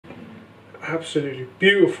Absolutely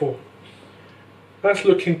beautiful. That's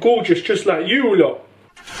looking gorgeous, just like you lot.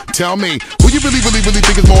 Tell me, who you really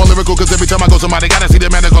think is more lyrical? Cause every time I go somebody gotta see the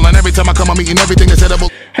medical, and every time I come I'm eating everything that's edible.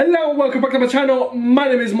 Hello, welcome back to my channel. My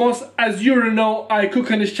name is Moss. As you already know, I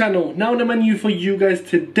cook on this channel. Now the menu for you guys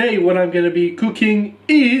today, what I'm gonna be cooking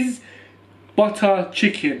is butter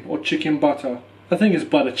chicken, or chicken butter. I think it's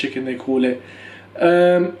butter chicken they call it.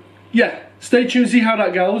 Yeah, stay tuned, see how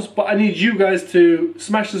that goes. But I need you guys to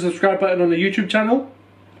smash the subscribe button on the YouTube channel.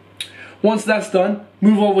 Once that's done,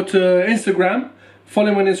 move over to Instagram.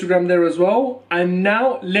 Follow me on Instagram there as well. And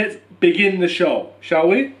now let's begin the show, shall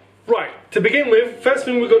we? Right, to begin with, first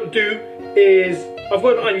thing we've got to do is, I've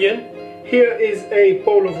got an onion. Here is a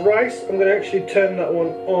bowl of rice. I'm going to actually turn that one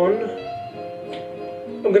on.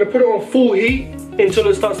 I'm going to put it on full heat until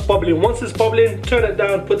it starts bubbling. Once it's bubbling, turn it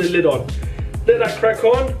down, put the lid on. Let that crack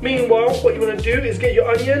on. Meanwhile, what you want to do is get your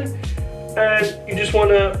onion and you just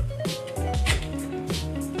want to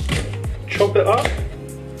chop it up,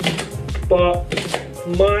 but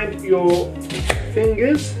mind your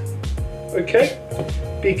fingers, okay?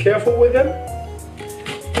 Be careful with them.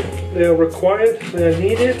 They are required, they are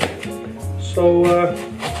needed. So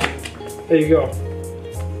there you go.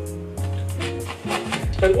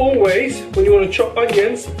 And always, when you want to chop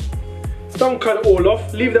onions, don't cut it all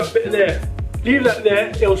off, leave that bit there. Leave that there,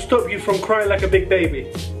 it'll stop you from crying like a big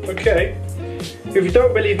baby, okay? If you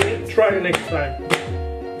don't believe me, try it next time.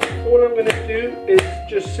 All I'm going to do is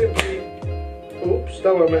just simply, oops,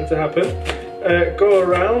 that wasn't meant to happen, go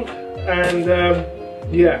around and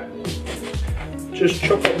yeah, just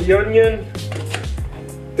chop up the onion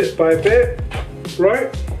bit by bit,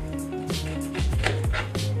 right?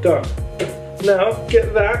 Done. Now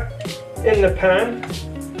get that in the pan,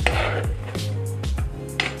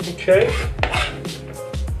 okay?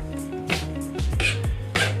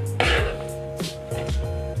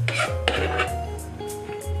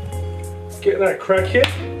 Get that cracking.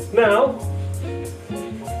 Now,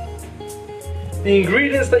 the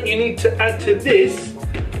ingredients that you need to add to this,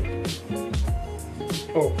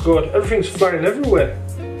 oh god, everything's flying everywhere.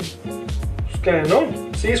 What's going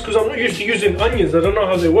on? See, it's because I'm not used to using onions, I don't know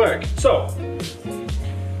how they work. So,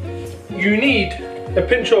 you need a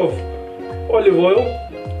pinch of olive oil,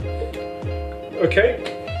 okay?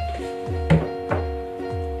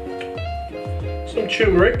 Some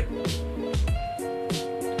turmeric.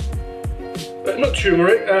 Not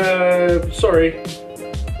turmeric, sorry,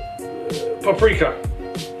 paprika.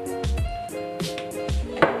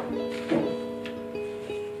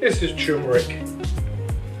 This is turmeric.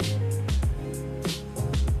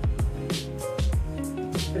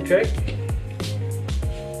 Okay.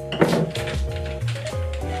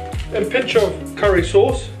 A pinch of curry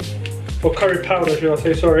sauce, or curry powder should I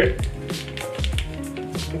say, sorry.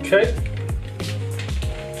 Okay.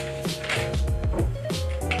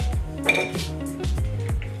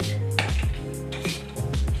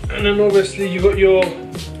 And then obviously you got your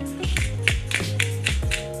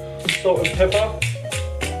salt and pepper.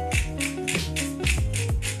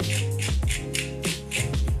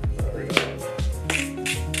 There we go.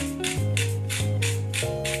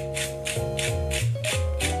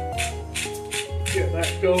 Get that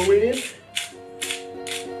going.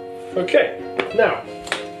 Okay, now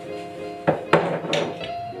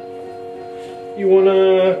you want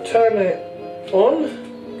to turn it on.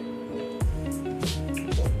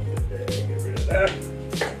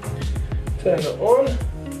 Turn it on.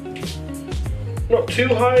 Not too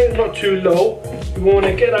high, not too low. You want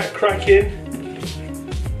to get that cracking.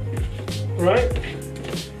 Right?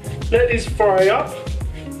 Let these fry up.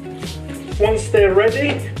 Once they're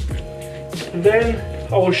ready, then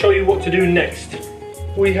I will show you what to do next.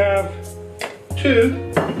 We have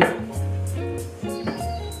two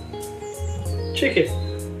chicken.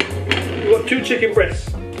 We've got two chicken breasts.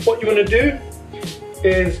 What you want to do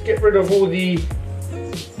is get rid of all the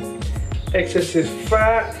excessive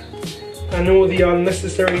fat and all the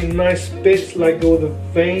unnecessary nice bits like all the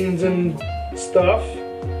veins and stuff,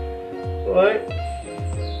 right?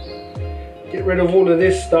 Get rid of all of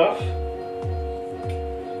this stuff.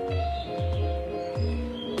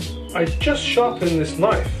 I just sharpened this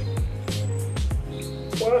knife.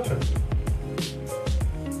 What happened?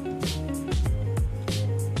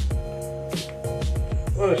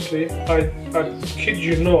 Honestly, I kid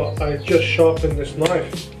you not, I just sharpened this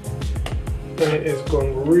knife and it has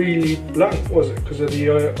gone really blunt. Was it because of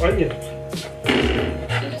the onion?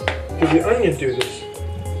 Did the onion do this?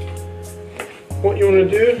 What you want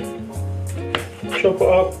to do, chop it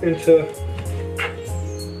up into,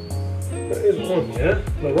 that is on, yeah?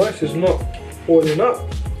 The rice is not boiling up,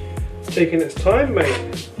 it's taking its time,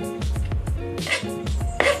 mate.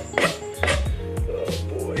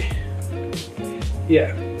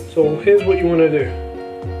 Yeah, so here's what you want to do.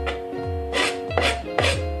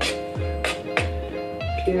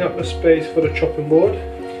 Clean up the space for the chopping board.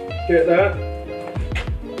 Get that.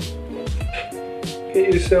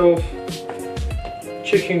 Get yourself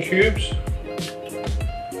chicken cubes.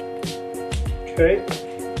 Okay.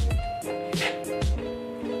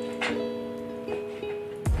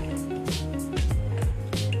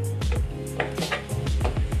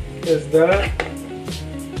 There's that.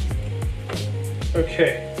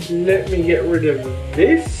 Okay, let me get rid of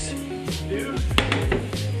this.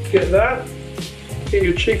 Get that. Get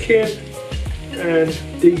your chicken and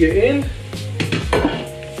dig it in.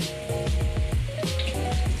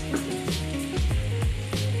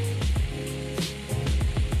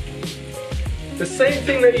 The same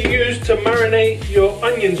thing that you use to marinate your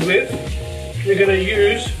onions with, you're going to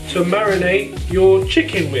use to marinate your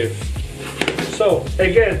chicken with. So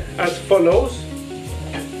again, as follows.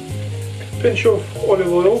 Pinch of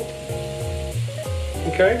olive oil.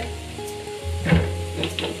 Okay.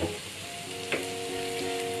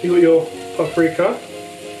 You got your paprika.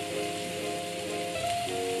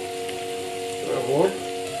 That one.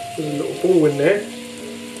 There's a little ball in there.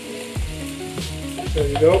 There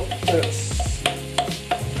you go. That's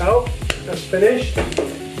out. That's finished.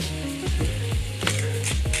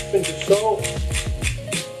 Pinch of salt.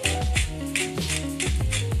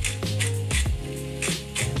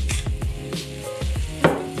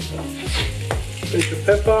 Pinch of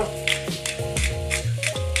pepper.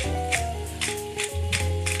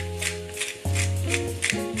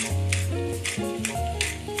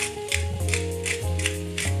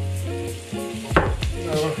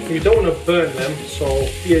 You don't want to burn them, so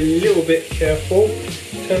be a little bit careful.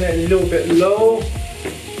 Turn it a little bit low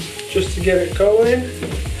just to get it going.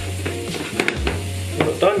 We're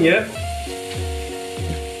not done yet.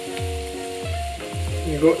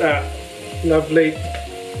 You got that lovely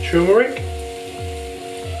turmeric.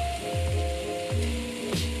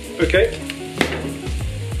 Okay.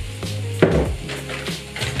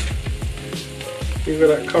 You got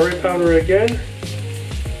that curry powder again.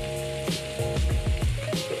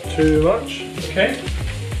 Too much, okay.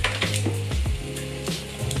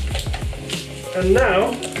 And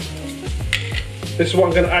now, this is what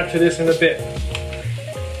I'm going to add to this in a bit,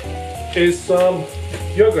 is some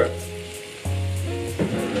yogurt.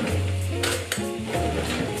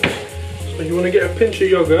 So you want to get a pinch of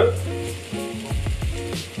yogurt,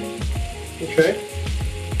 okay.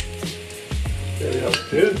 There we go,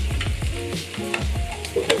 good.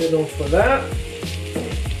 Put the lid on for that.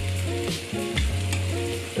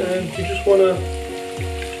 And you just want to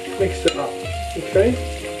mix it up, okay?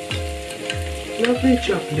 Lovely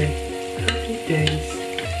jubbly, happy days,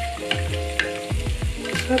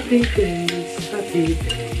 happy days, happy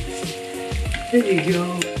days. There you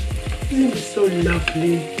go. Isn't this so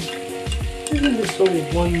lovely? Isn't this so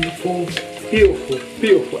wonderful? Beautiful,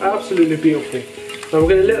 beautiful, absolutely beautiful. Now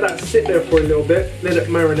we're going to let that sit there for a little bit, let it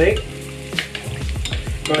marinate.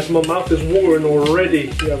 Guys, my mouth is watering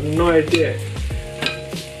already, you have no idea.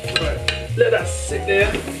 Let that sit there.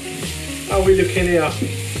 How are we looking here? Are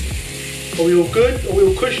we all good? Are we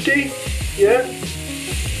all cushy? Yeah?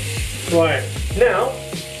 Right, now,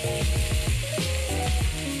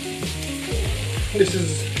 this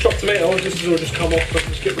is chopped tomatoes. This has all just come off, so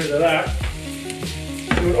let's get rid of that.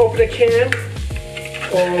 You want to open a can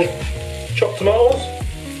of chopped tomatoes,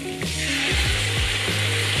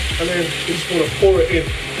 and then you just want to pour it in.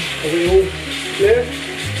 Are we all clear?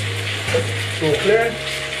 All clear?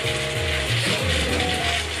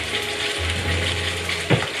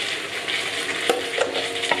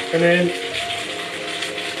 And then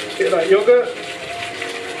get that yogurt,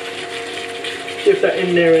 dip that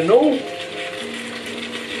in there and all.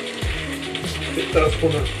 It does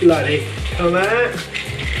want to bloody come out.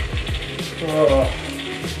 Oh.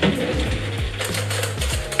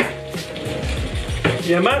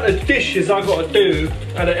 The amount of dishes I got to do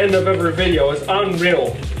at the end of every video is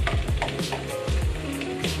unreal.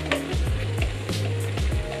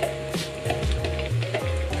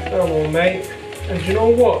 Come on, mate. And you know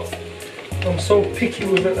what? I'm so picky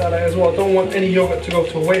with it that as well. I don't want any yogurt to go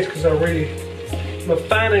to waste because I'm a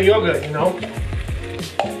fan of yogurt, you know.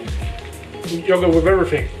 Yogurt with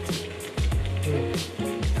everything.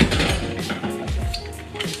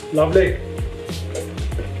 Lovely.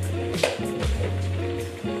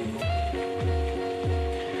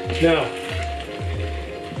 Now,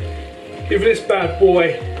 give this bad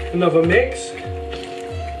boy another mix.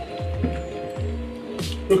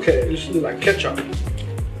 Look at it, it just looks like ketchup.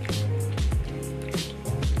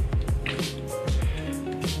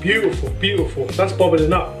 Beautiful, beautiful. That's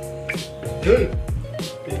bubbling up. Be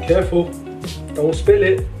careful. Don't spill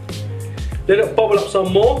it. Let it bubble up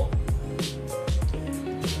some more.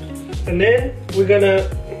 And then we're gonna,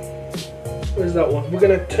 where's that one? We're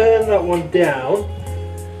gonna turn that one down.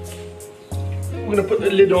 We're gonna put the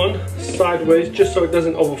lid on sideways just so it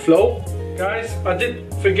doesn't overflow. Guys, I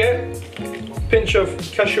did forget, pinch of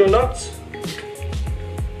cashew nuts.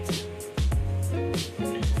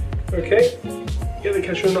 Okay, get the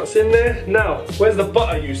cashew nuts in there. Now, where's the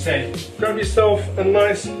butter, you say? Grab yourself a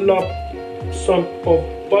nice lump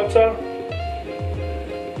of butter.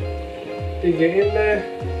 Dig it in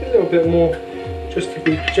there. A little bit more just to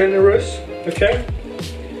be generous, okay?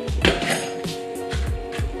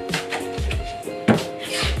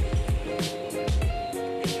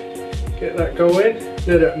 Get that going,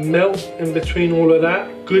 let it melt in between all of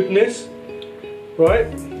that goodness, right?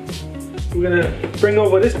 We're gonna bring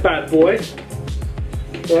over this bad boy,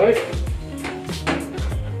 right?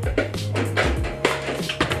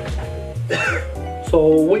 So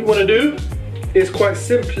what you wanna do is quite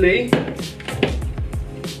simply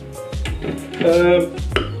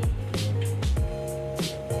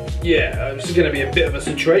yeah, this is going to be a bit of a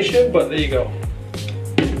situation, but there you go.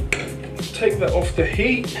 Take that off the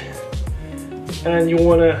heat, and you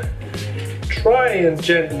want to try and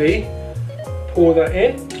gently pour that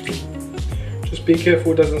in. Just be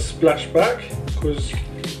careful it doesn't splash back because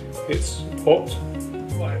it's hot.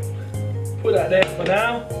 Right, put that there for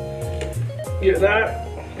now. Get that,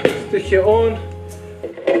 stick it on.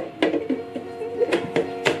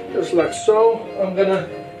 Just like so. I'm gonna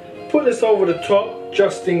put this over the top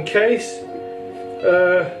just in case.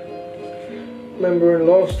 Remembering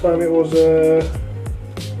last time it was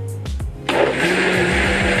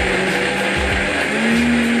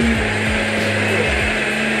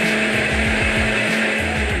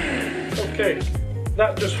okay,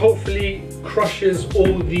 that just hopefully crushes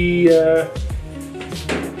all the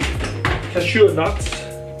cashew nuts,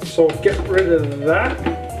 so get rid of that.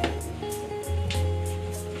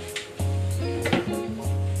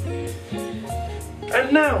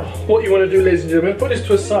 And now, what you want to do, ladies and gentlemen, put this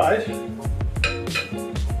to a side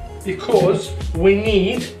because we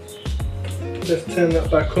need, let's turn that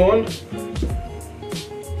back on.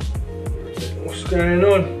 What's going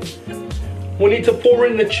on? We need to pour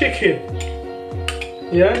in the chicken.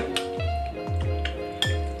 Yeah?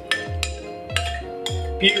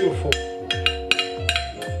 Beautiful.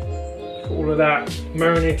 All of that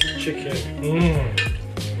marinated chicken.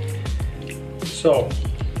 So,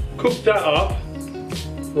 cook that up.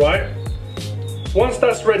 Right, once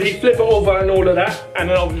that's ready, flip it over and all of that, and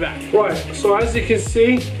then I'll be back. Right, so as you can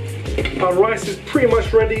see, our rice is pretty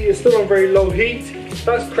much ready. It's still on very low heat.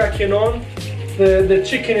 That's cracking on. The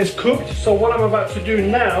chicken is cooked. So what I'm about to do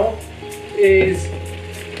now is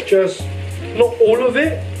just, not all of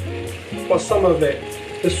it, but some of it.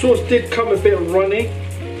 The sauce did come a bit runny.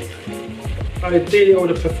 Ideally I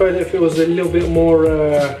would have preferred it if it was a little bit more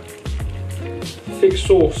thick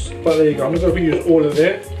sauce, but there you go. I'm not going to use all of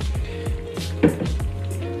it.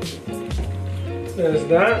 There's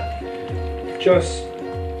that. Just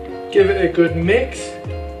give it a good mix.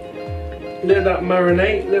 Let that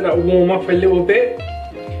marinate, let that warm up a little bit.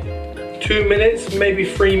 2 minutes, maybe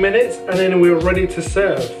 3 minutes, and then we're ready to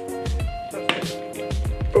serve.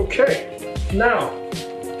 Okay, now,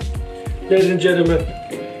 ladies and gentlemen,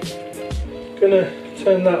 gonna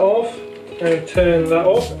turn that off and turn that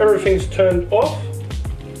off. Everything's turned off.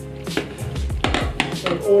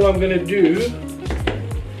 And all I'm gonna do,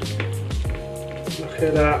 look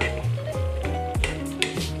at that,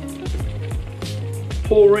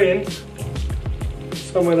 pour in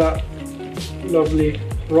some of that lovely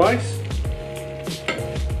rice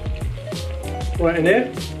right in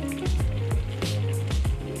here.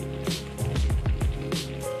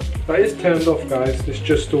 That is turned off, guys. It's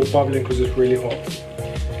just still bubbling because it's really hot.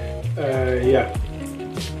 Yeah.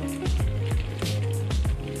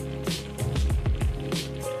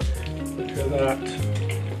 Look at that.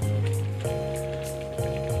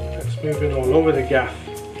 It's moving all over the gaff.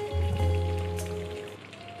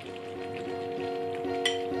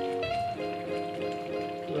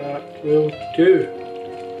 That will do.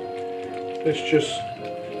 Let's just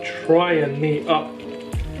try and neat up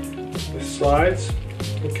the sides.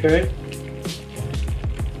 Okay.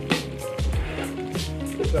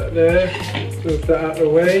 Put that there. Move that out of the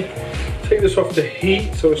way. Take this off the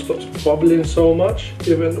heat so it stops bubbling so much.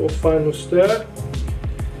 Give it a little final stir.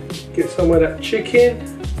 Get some of that chicken.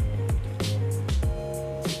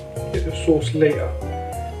 Get the sauce later.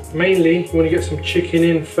 Mainly, you want to get some chicken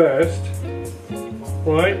in first.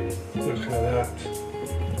 Right? Look at that.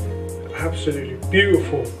 Absolutely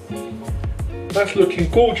beautiful. That's looking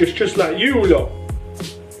gorgeous, just like you lot.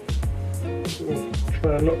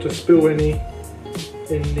 not to spill any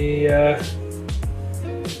in the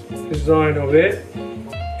design of it.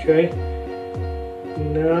 Okay,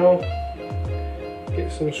 now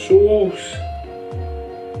get some sauce,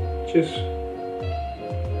 just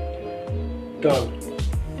done.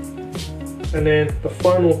 And then the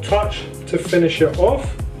final touch to finish it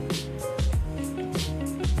off,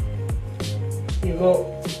 you got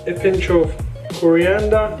a pinch of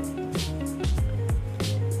coriander,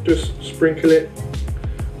 just sprinkle it,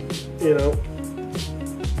 you know,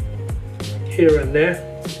 here and there.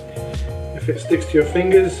 If it sticks to your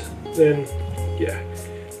fingers, then yeah,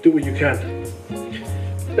 do what you can.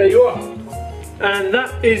 There you are. And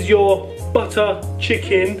that is your butter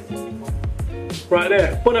chicken right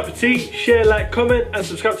there. Bon appetit, share, like, comment, and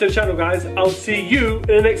subscribe to the channel, guys. I'll see you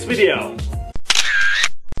in the next video.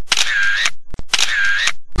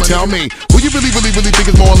 Tell me, who you really think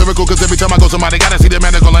is more lyrical? Cause every time I go somebody gotta see the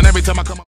medical, and every time I come